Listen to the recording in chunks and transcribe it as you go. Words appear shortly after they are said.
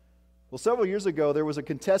Well, several years ago, there was a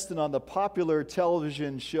contestant on the popular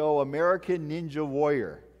television show American Ninja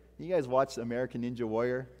Warrior. You guys watch American Ninja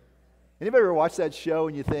Warrior? Anybody ever watch that show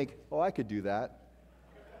and you think, oh, I could do that?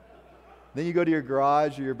 Then you go to your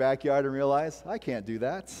garage or your backyard and realize, I can't do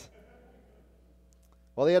that.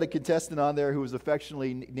 Well, they had a contestant on there who was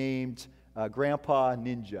affectionately named Grandpa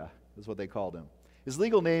Ninja, is what they called him. His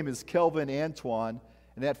legal name is Kelvin Antoine,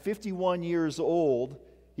 and at 51 years old,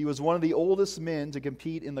 he was one of the oldest men to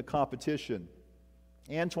compete in the competition.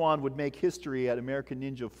 Antoine would make history at American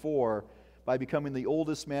Ninja 4 by becoming the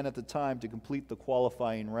oldest man at the time to complete the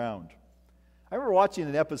qualifying round. I remember watching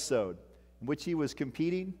an episode in which he was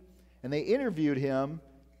competing, and they interviewed him,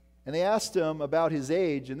 and they asked him about his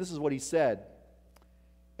age, and this is what he said.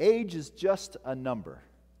 Age is just a number.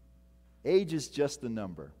 Age is just a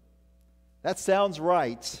number. That sounds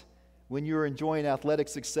right when you're enjoying athletic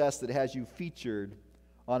success that has you featured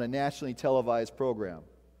on a nationally televised program.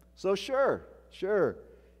 So sure,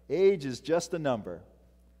 age is just a number.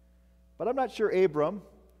 But I'm not sure Abram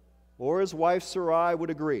or his wife Sarai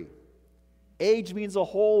would agree. Age means a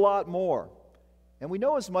whole lot more. And we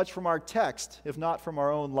know as much from our text, if not from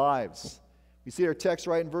our own lives. We see our text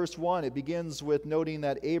right in verse 1. It begins with noting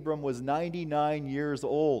that Abram was 99 years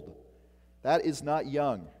old. That is not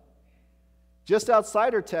young. Just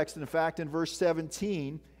outside our text, in fact, in verse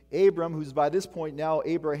 17, Abram, who's by this point now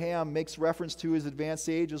Abraham, makes reference to his advanced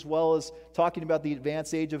age as well as talking about the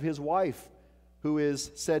advanced age of his wife, who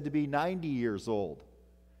is said to be 90 years old.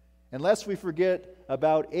 And lest we forget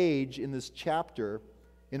about age in this chapter,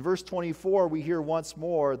 in verse 24 we hear once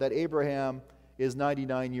more that Abraham is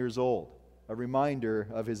 99 years old, a reminder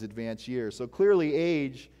of his advanced years. So clearly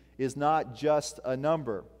age is not just a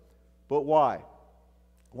number. But why?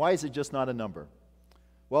 Why is it just not a number?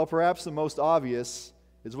 Well, perhaps the most obvious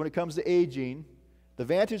is when it comes to aging, the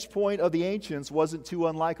vantage point of the ancients wasn't too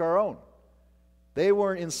unlike our own. They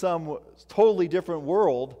weren't in some totally different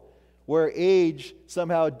world where age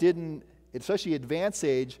somehow didn't, especially advanced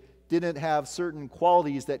age, didn't have certain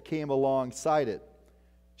qualities that came alongside it.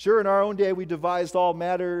 Sure, in our own day, we devised all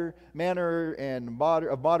manner and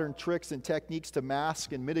modern tricks and techniques to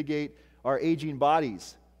mask and mitigate our aging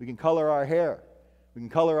bodies. We can color our hair. We can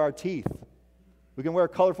color our teeth. We can wear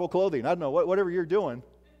colorful clothing. I don't know, whatever you're doing,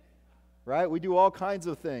 right? We do all kinds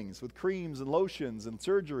of things with creams and lotions and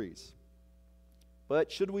surgeries.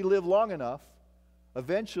 But should we live long enough,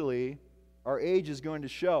 eventually our age is going to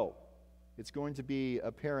show. It's going to be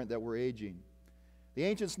apparent that we're aging. The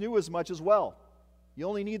ancients knew as much as well. You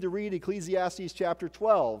only need to read Ecclesiastes chapter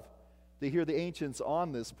 12 to hear the ancients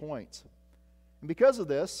on this point. And because of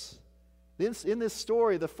this, in this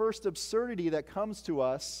story, the first absurdity that comes to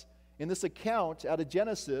us in this account out of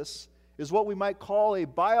Genesis is what we might call a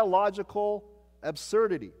biological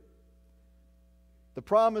absurdity. The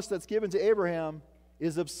promise that's given to Abraham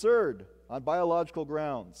is absurd on biological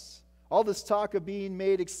grounds. All this talk of being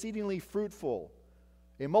made exceedingly fruitful,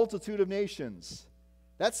 a multitude of nations,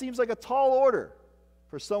 that seems like a tall order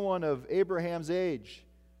for someone of Abraham's age,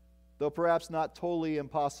 though perhaps not totally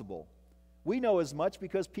impossible. We know as much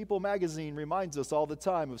because People magazine reminds us all the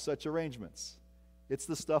time of such arrangements. It's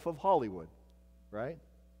the stuff of Hollywood, right?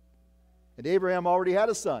 And Abraham already had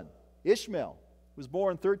a son, Ishmael, who was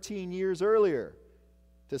born 13 years earlier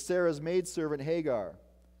to Sarah's maidservant Hagar.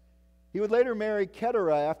 He would later marry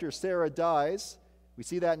Keturah after Sarah dies. We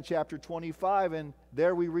see that in chapter 25, and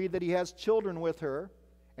there we read that he has children with her,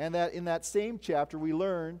 and that in that same chapter we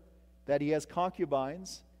learn that he has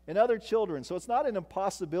concubines and other children. So it's not an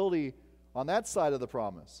impossibility on that side of the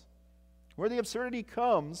promise. Where the absurdity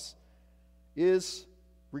comes is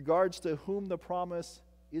regards to whom the promise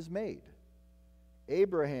is made.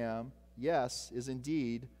 Abraham, yes, is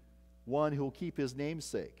indeed one who will keep his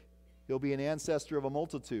namesake. He'll be an ancestor of a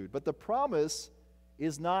multitude. But the promise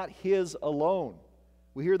is not his alone.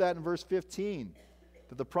 We hear that in verse 15,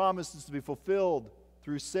 that the promise is to be fulfilled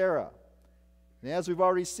through Sarah. And as we've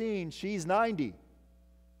already seen, she's 90.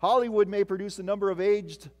 Hollywood may produce a number of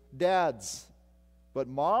aged dads, but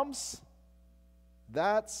moms,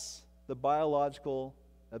 that's the biological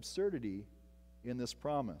absurdity in this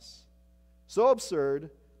promise. So absurd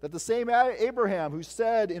that the same Abraham who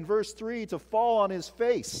said in verse 3 to fall on his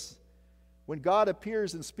face when God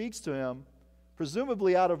appears and speaks to him,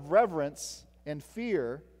 presumably out of reverence and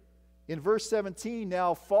fear, in verse 17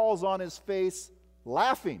 now falls on his face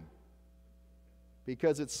laughing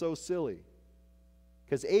because it's so silly.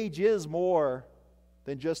 Because age is more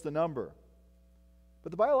than just a number.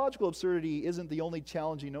 But the biological absurdity isn't the only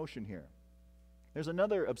challenging notion here. There's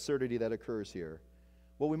another absurdity that occurs here,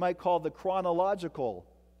 what we might call the chronological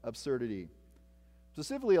absurdity.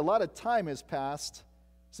 Specifically, a lot of time has passed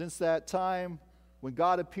Since that time when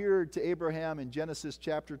God appeared to Abraham in Genesis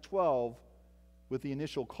chapter 12 with the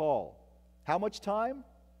initial call. How much time?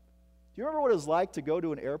 Do you remember what it was like to go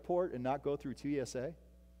to an airport and not go through TSA?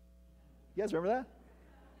 You guys remember that?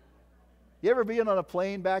 You ever been on a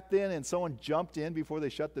plane back then and someone jumped in before they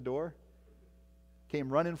shut the door? Came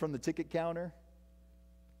running from the ticket counter?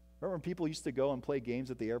 Remember when people used to go and play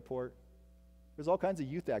games at the airport? There's all kinds of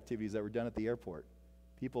youth activities that were done at the airport.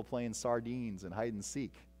 People playing sardines and hide and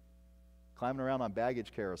seek, climbing around on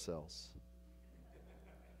baggage carousels.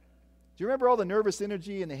 Do you remember all the nervous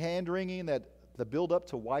energy and the hand-wringing that the build-up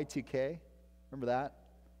to Y2K? Remember that?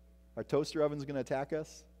 Our toaster oven's going to attack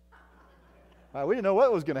us? We didn't know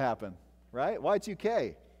what was going to happen, right?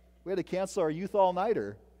 Y2K. We had to cancel our youth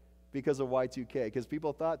all-nighter because of Y2K, because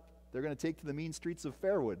people thought they're going to take to the mean streets of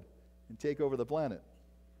Fairwood and take over the planet.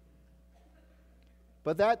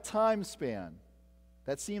 But that time span,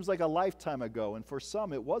 that seems like a lifetime ago, and for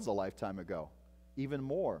some it was a lifetime ago, even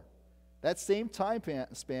more. That same time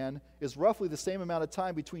span is roughly the same amount of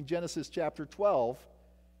time between Genesis chapter 12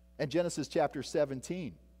 and Genesis chapter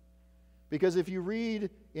 17. Because if you read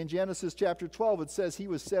in Genesis chapter 12, it says he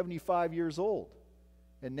was 75 years old,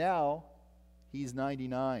 and now he's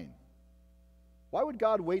 99. Why would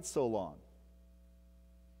God wait so long?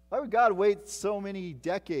 Why would God wait so many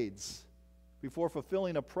decades before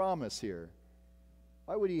fulfilling a promise here?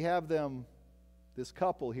 Why would he have them, this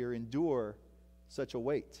couple here, endure such a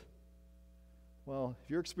wait? Well, if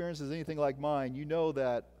your experience is anything like mine, you know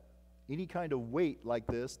that any kind of wait like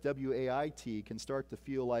this, W-A-I-T, can start to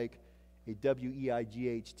feel like a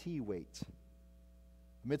W-E-I-G-H-T wait.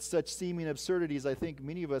 Amidst such seeming absurdities, I think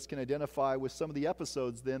many of us can identify with some of the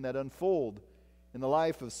episodes then that unfold in the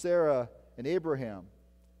life of Sarah and Abraham.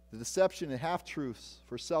 The deception and half-truths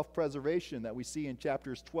for self-preservation that we see in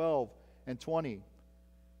chapters 12 and 20.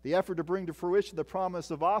 The effort to bring to fruition the promise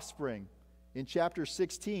of offspring in chapter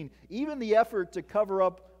 16. Even the effort to cover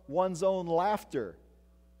up one's own laughter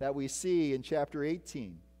that we see in chapter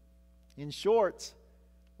 18. In short,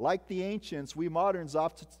 like the ancients, we moderns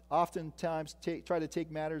oftentimes try to take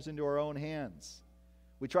matters into our own hands.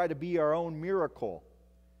 We try to be our own miracle.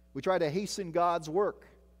 We try to hasten God's work.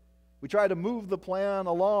 We try to move the plan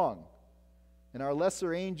along. And our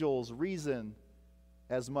lesser angels reason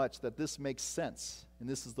as much that this makes sense, and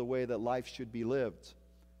this is the way that life should be lived.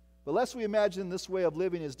 But lest we imagine this way of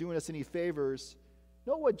living is doing us any favors,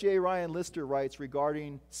 know what J. Ryan Lister writes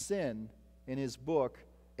regarding sin in his book,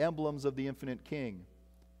 Emblems of the Infinite King.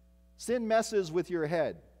 Sin messes with your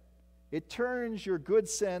head. It turns your good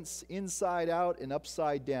sense inside out and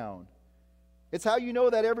upside down. It's how you know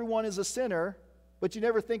that everyone is a sinner, but you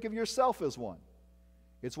never think of yourself as one.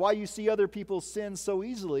 It's why you see other people's sins so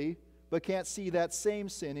easily, but can't see that same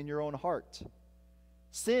sin in your own heart.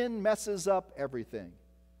 Sin messes up everything.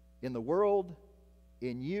 In the world,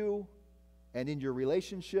 in you, and in your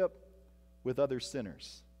relationship with other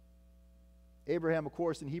sinners. Abraham, of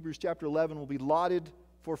course, in Hebrews chapter 11 will be lauded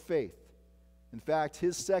for faith. In fact,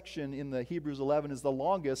 his section in the Hebrews 11 is the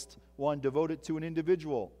longest one devoted to an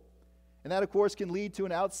individual. And that, of course, can lead to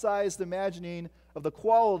an outsized imagining of the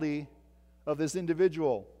quality of this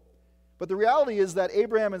individual. But the reality is that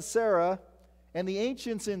Abraham and Sarah and the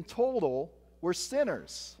ancients in total were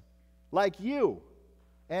sinners, like you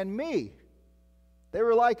and me. They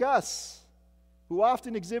were like us, who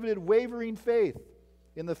often exhibited wavering faith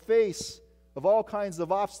in the face of all kinds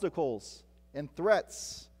of obstacles and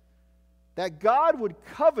threats. That God would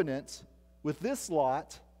covenant with this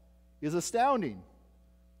lot is astounding.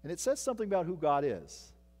 And it says something about who God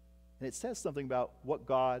is. And it says something about what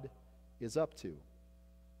God is up to.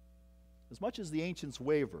 As much as the ancients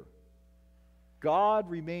waver, God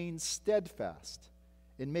remains steadfast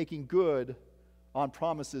in making good on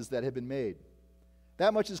promises that have been made.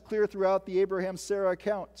 That much is clear throughout the Abraham-Sarah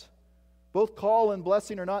account. Both call and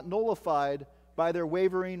blessing are not nullified by their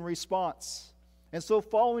wavering response. And so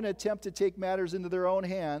following an attempt to take matters into their own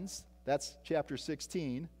hands, that's chapter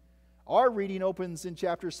 16, our reading opens in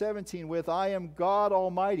chapter 17 with, I am God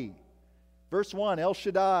Almighty. Verse 1, El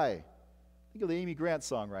Shaddai. Think of the Amy Grant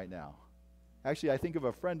song right now. Actually, I think of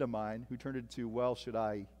a friend of mine who turned it to, well, should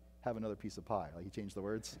I have another piece of pie? Like he changed the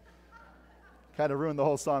words. Kind of ruined the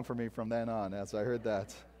whole song for me from then on as I heard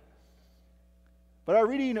that. But our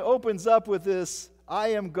reading opens up with this, I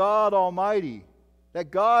am God Almighty.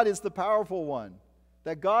 That God is the powerful one.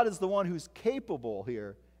 That God is the one who's capable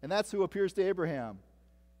here. And that's who appears to Abraham.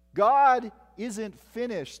 God isn't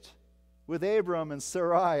finished with Abram and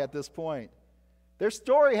Sarai at this point. Their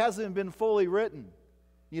story hasn't been fully written.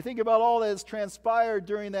 You think about all that has transpired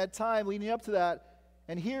during that time leading up to that.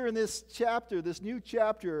 And here in this chapter, this new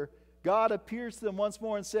chapter, God appears to them once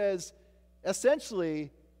more and says,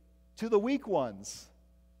 essentially, to the weak ones,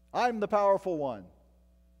 I'm the powerful one,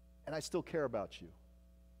 and I still care about you.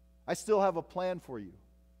 I still have a plan for you.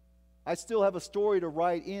 I still have a story to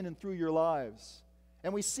write in and through your lives.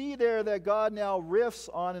 And we see there that God now riffs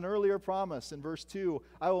on an earlier promise in verse 2.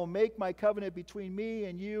 I will make my covenant between me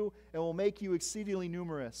and you and will make you exceedingly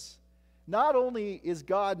numerous. Not only is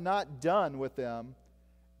God not done with them,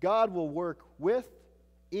 God will work with,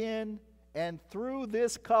 in, and through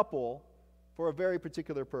this couple for a very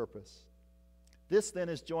particular purpose. This then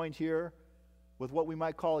is joined here with what we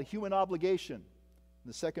might call a human obligation. In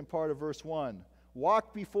the second part of verse 1,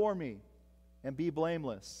 walk before me and be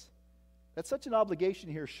blameless. That such an obligation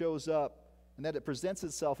here shows up and that it presents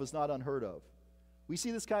itself is not unheard of. We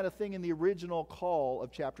see this kind of thing in the original call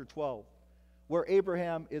of chapter 12, where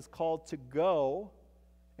Abraham is called to go,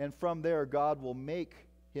 and from there God will make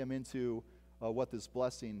him into what this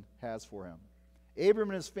blessing has for him. Abram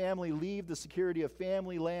and his family leave the security of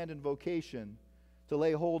family, land, and vocation to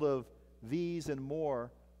lay hold of these and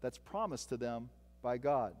more that's promised to them by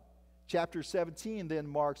God. Chapter 17 then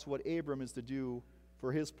marks what Abram is to do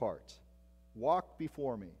for his part. Walk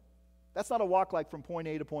before me. That's not a walk like from point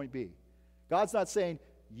A to point B. God's not saying,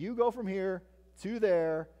 you go from here to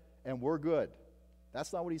there and we're good.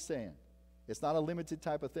 That's not what he's saying. It's not a limited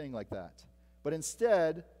type of thing like that. But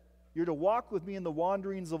instead, you're to walk with me in the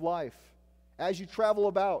wanderings of life as you travel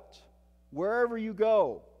about, wherever you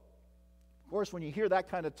go. Of course, when you hear that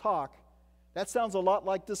kind of talk, that sounds a lot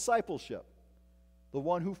like discipleship, the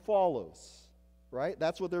one who follows, right?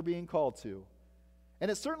 That's what they're being called to.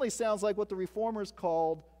 And it certainly sounds like what the Reformers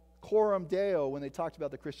called coram Deo when they talked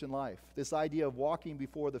about the Christian life, this idea of walking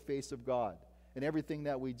before the face of God in everything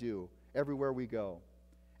that we do, everywhere we go.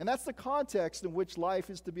 And that's the context in which life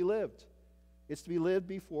is to be lived. It's to be lived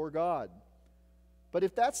before God. But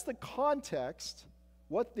if that's the context,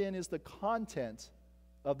 what then is the content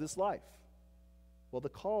of this life? Well, the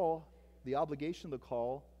call, the obligation of the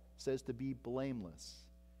call, says to be blameless.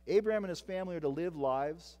 Abraham and his family are to live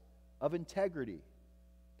lives of integrity.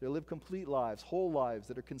 They're to live complete lives, whole lives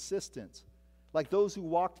that are consistent, like those who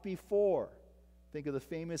walked before. Think of the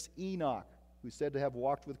famous Enoch, who's said to have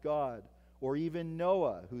walked with God, or even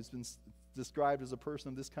Noah, who's been described as a person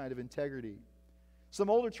of this kind of integrity. Some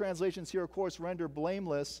older translations here, of course, render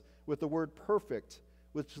blameless with the word perfect,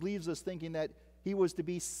 which leaves us thinking that he was to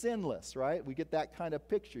be sinless, right? We get that kind of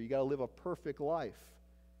picture. You got to live a perfect life.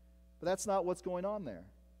 But that's not what's going on there.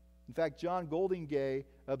 In fact, John Goldingay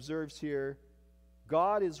observes here,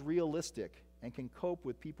 God is realistic and can cope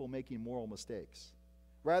with people making moral mistakes.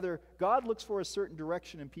 Rather, God looks for a certain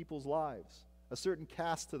direction in people's lives, a certain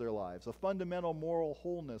cast to their lives, a fundamental moral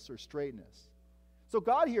wholeness or straightness. So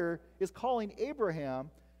God here is calling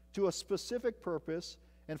Abraham to a specific purpose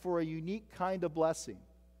and for a unique kind of blessing,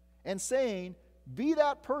 and saying, be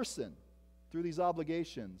that person through these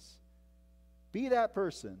obligations. Be that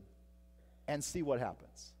person and see what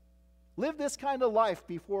happens. Live this kind of life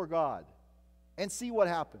before God and see what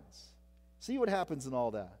happens. See what happens in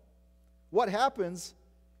all that. What happens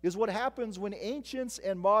is what happens when ancients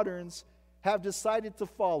and moderns have decided to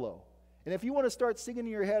follow. And if you want to start singing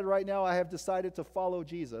in your head right now, I have decided to follow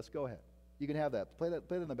Jesus, go ahead. You can have that. Play that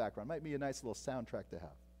in the background. Might be a nice little soundtrack to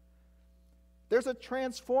have. There's a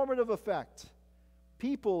transformative effect.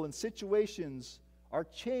 People and situations are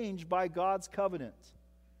changed by God's covenant.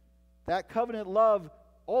 That covenant love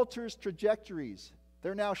alters trajectories.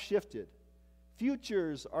 They're now shifted.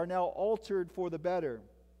 Futures are now altered for the better.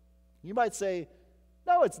 You might say,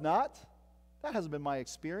 no, it's not. That hasn't been my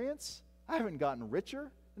experience. I haven't gotten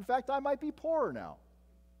richer. In fact, I might be poorer now.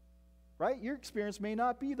 Right? Your experience may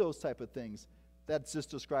not be those type of things that's just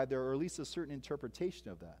described there, or at least a certain interpretation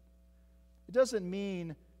of that. It doesn't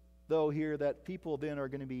mean, though, here that people then are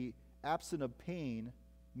going to be absent of pain,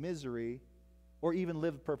 misery, or even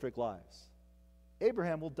live perfect lives.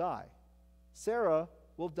 Abraham will die. Sarah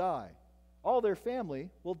will die. All their family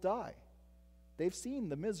will die. They've seen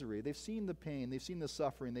the misery, they've seen the pain, they've seen the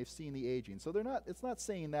suffering, they've seen the aging. So it's not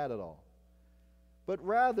saying that at all. But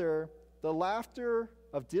rather, the laughter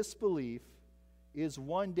of disbelief is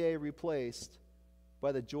one day replaced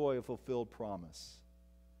by the joy of fulfilled promise.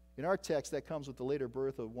 In our text, that comes with the later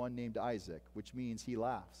birth of one named Isaac, which means he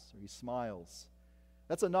laughs or he smiles.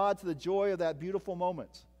 That's a nod to the joy of that beautiful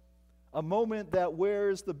moment, a moment that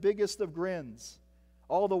wears the biggest of grins,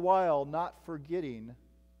 all the while not forgetting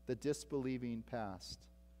the disbelieving past.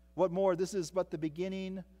 What more, this is but the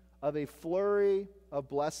beginning of a flurry of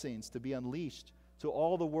blessings to be unleashed to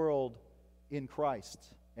all the world in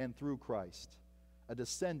Christ and through Christ, a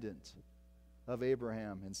descendant of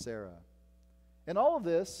Abraham and Sarah. And all of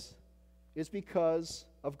this is because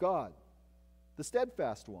of God, the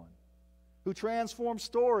steadfast one, who transforms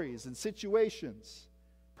stories and situations,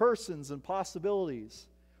 persons and possibilities,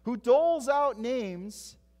 who doles out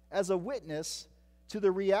names as a witness to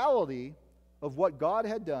the reality of what God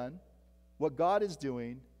had done, what God is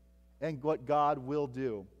doing, and what God will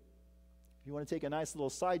do. If you want to take a nice little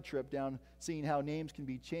side trip down seeing how names can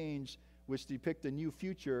be changed, which depict a new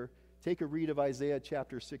future, take a read of Isaiah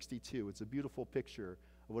chapter 62. It's a beautiful picture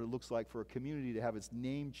of what it looks like for a community to have its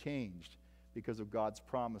name changed because of God's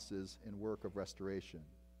promises and work of restoration.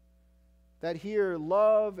 That here,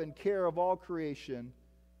 love and care of all creation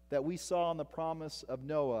that we saw in the promise of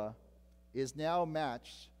Noah is now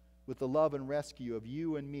matched with the love and rescue of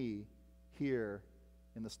you and me here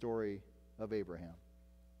in the story of Abraham.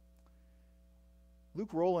 Luke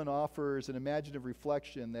Rowland offers an imaginative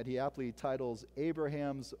reflection that he aptly titles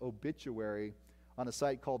Abraham's Obituary on a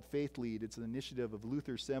site called Faith Lead. It's an initiative of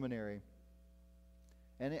Luther Seminary.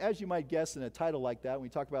 And as you might guess, in a title like that, when we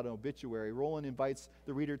talk about an obituary, Rowland invites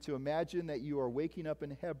the reader to imagine that you are waking up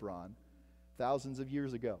in Hebron thousands of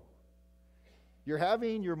years ago. You're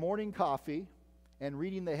having your morning coffee and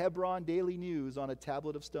reading the Hebron Daily News on a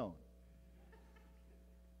tablet of stone.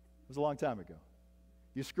 It was a long time ago.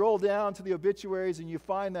 You scroll down to the obituaries and you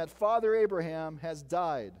find that Father Abraham has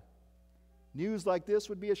died. News like this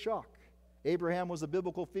would be a shock. Abraham was a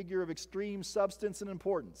biblical figure of extreme substance and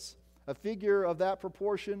importance. A figure of that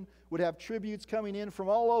proportion would have tributes coming in from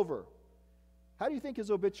all over. How do you think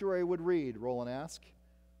his obituary would read, Rowland asked?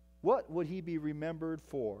 What would he be remembered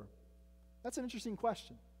for? That's an interesting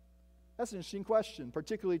question. That's an interesting question,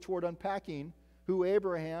 particularly toward unpacking who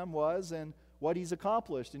Abraham was and what he's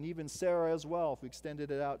accomplished, and even Sarah as well, if we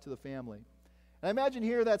extended it out to the family. And I imagine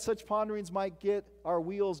here that such ponderings might get our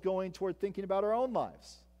wheels going toward thinking about our own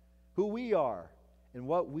lives, who we are, and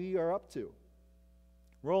what we are up to.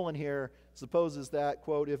 Rowland here supposes that,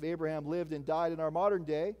 quote, if Abraham lived and died in our modern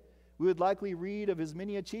day, we would likely read of his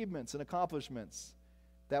many achievements and accomplishments,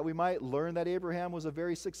 that we might learn that Abraham was a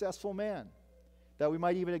very successful man, that we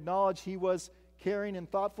might even acknowledge he was caring and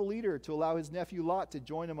thoughtful leader to allow his nephew Lot to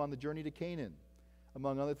join him on the journey to Canaan.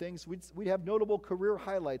 Among other things, we'd have notable career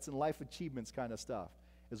highlights and life achievements kind of stuff,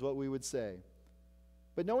 is what we would say.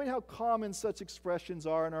 But knowing how common such expressions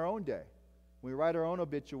are in our own day, we write our own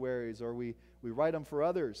obituaries or we write them for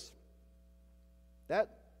others, that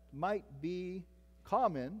might be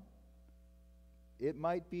common, it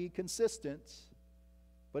might be consistent,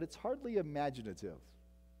 but it's hardly imaginative.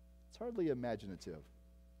 It's hardly imaginative.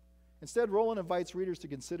 Instead, Rowland invites readers to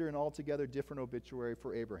consider an altogether different obituary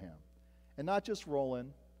for Abraham. And not just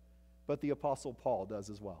Rowland, but the Apostle Paul does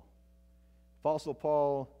as well. Apostle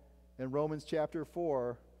Paul in Romans chapter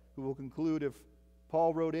 4, who will conclude, if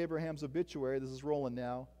Paul wrote Abraham's obituary, this is Rowland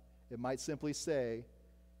now, it might simply say,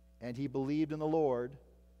 and he believed in the Lord,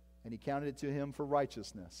 and he counted it to him for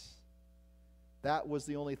righteousness. That was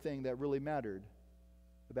the only thing that really mattered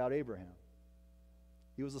about Abraham.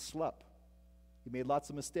 He was a slup. He made lots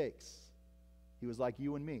of mistakes. He was like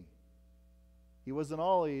you and me. He wasn't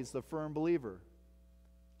always the firm believer.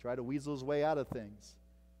 Tried to weasel his way out of things,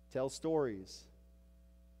 tell stories,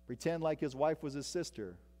 pretend like his wife was his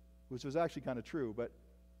sister, which was actually kind of true, but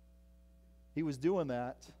he was doing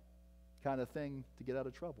that kind of thing to get out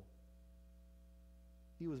of trouble.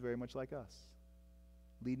 He was very much like us,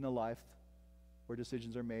 leading a life where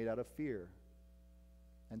decisions are made out of fear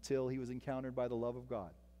until he was encountered by the love of God.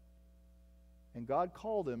 And God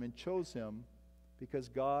called him and chose him because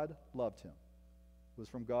God loved him. It was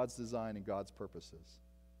from God's design and God's purposes.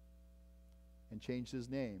 And changed his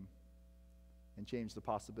name and changed the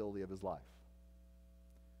possibility of his life.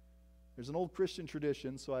 There's an old Christian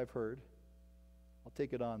tradition, so I've heard. I'll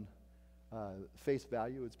take it on face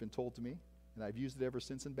value. It's been told to me, and I've used it ever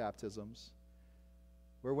since in baptisms,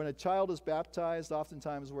 where when a child is baptized,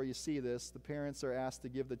 oftentimes where you see this, the parents are asked to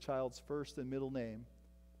give the child's first and middle name,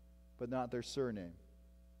 but not their surname.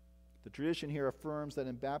 The tradition here affirms that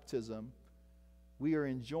in baptism, we are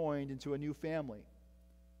enjoined into a new family,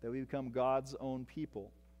 that we become God's own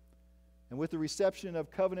people. And with the reception of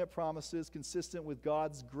covenant promises consistent with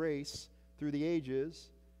God's grace through the ages,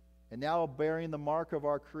 and now bearing the mark of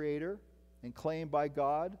our Creator and claimed by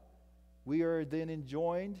God, we are then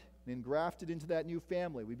enjoined and engrafted into that new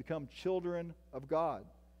family. We become children of God,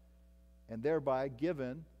 and thereby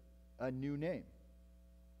given a new name.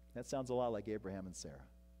 That sounds a lot like Abraham and Sarah.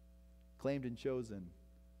 Claimed and chosen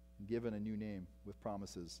and given a new name with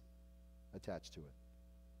promises attached to it.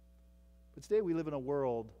 But today we live in a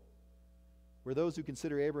world where those who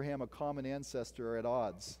consider Abraham a common ancestor are at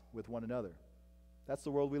odds with one another. That's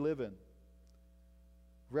the world we live in.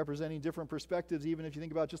 representing different perspectives, even if you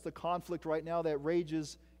think about just the conflict right now that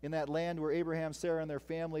rages in that land where Abraham, Sarah, and their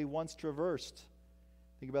family once traversed.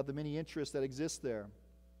 Think about the many interests that exist there.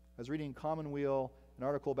 I was reading Commonweal, an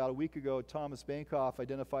article about a week ago. Thomas Bancroft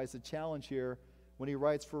identifies the challenge here when he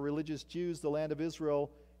writes, "For religious Jews, the land of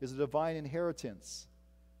Israel is a divine inheritance.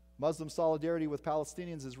 Muslim solidarity with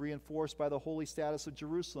Palestinians is reinforced by the holy status of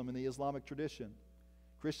Jerusalem in the Islamic tradition.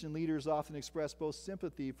 Christian leaders often express both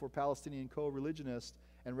sympathy for Palestinian co-religionists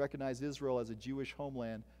and recognize Israel as a Jewish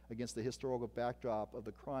homeland against the historical backdrop of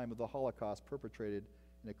the crime of the Holocaust perpetrated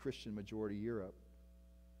in a Christian-majority Europe."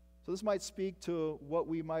 So this might speak to what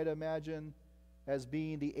we might imagine as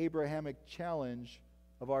being the Abrahamic challenge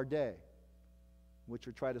of our day, which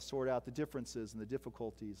are try to sort out the differences and the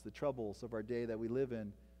difficulties, the troubles of our day that we live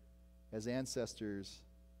in as ancestors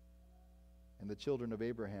and the children of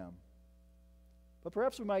Abraham. But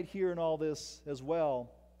perhaps we might hear in all this as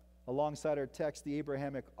well, alongside our text, the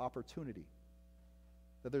Abrahamic opportunity.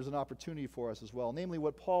 That there's an opportunity for us as well. Namely,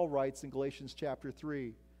 what Paul writes in Galatians chapter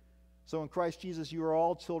 3. "So in Christ Jesus you are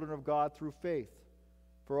all children of God through faith.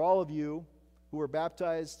 For all of you who are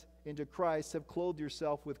baptized into Christ have clothed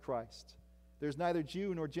yourself with Christ. There's neither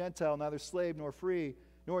Jew nor Gentile, neither slave nor free,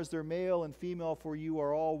 nor is there male and female, for you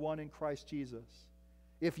are all one in Christ Jesus.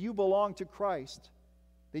 If you belong to Christ,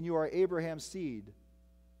 then you are Abraham's seed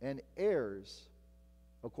and heirs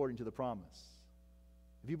according to the promise."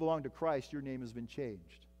 If you belong to Christ, your name has been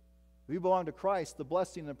changed. If you belong to Christ, the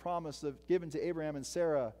blessing and the promise given to Abraham and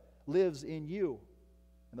Sarah lives in you,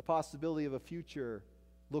 and the possibility of a future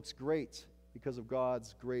looks great because of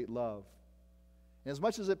God's great love. And as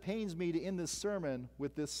much as it pains me to end this sermon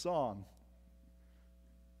with this song,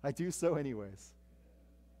 I do so anyways.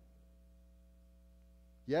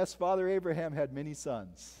 Yes, Father Abraham had many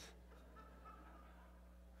sons.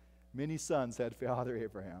 Many sons had Father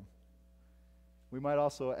Abraham. We might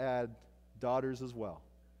also add daughters as well.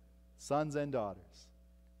 Sons and daughters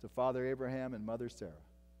to Father Abraham and Mother Sarah.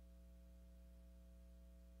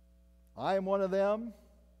 I am one of them,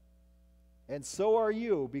 and so are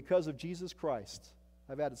you because of Jesus Christ.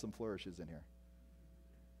 I've added some flourishes in here.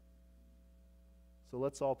 So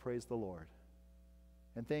let's all praise the Lord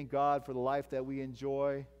and thank God for the life that we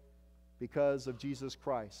enjoy because of Jesus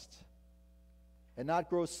Christ. And not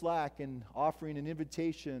grow slack in offering an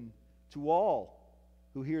invitation to all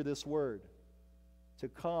who hear this word to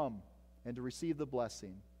come and to receive the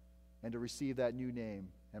blessing and to receive that new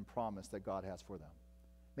name and promise that God has for them.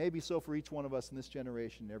 May it be so for each one of us in this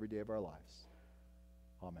generation and every day of our lives.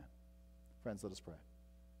 Amen. Friends, let us pray.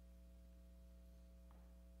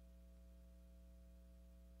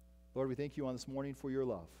 Lord, we thank you on this morning for your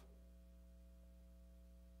love.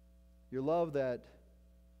 Your love that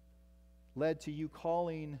led to you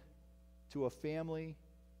calling to a family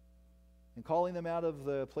and calling them out of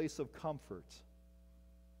the place of comfort.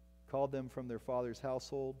 Called them from their father's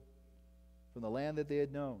household, from the land that they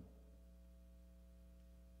had known.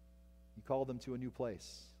 You called them to a new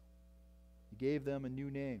place. You gave them a new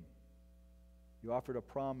name. You offered a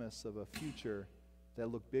promise of a future that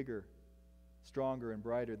looked bigger, stronger, and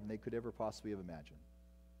brighter than they could ever possibly have imagined.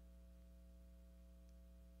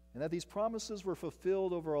 And that these promises were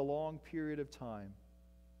fulfilled over a long period of time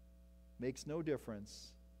makes no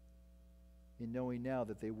difference in knowing now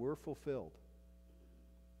that they were fulfilled.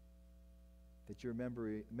 That your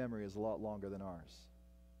memory is a lot longer than ours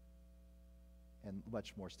and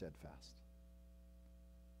much more steadfast.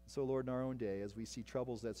 So, Lord, in our own day, as we see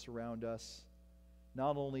troubles that surround us,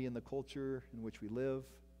 not only in the culture in which we live,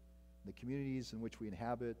 in the communities in which we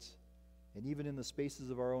inhabit, and even in the spaces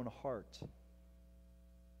of our own heart,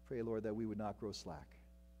 pray, Lord, that we would not grow slack,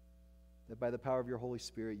 that by the power of your Holy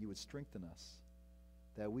Spirit you would strengthen us,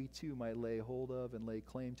 that we too might lay hold of and lay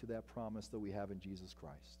claim to that promise that we have in Jesus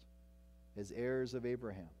Christ, as heirs of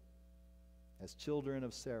Abraham, as children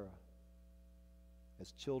of Sarah,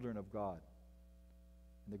 as children of God,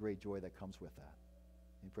 and the great joy that comes with that.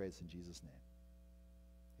 We pray this in Jesus'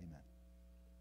 name. Amen.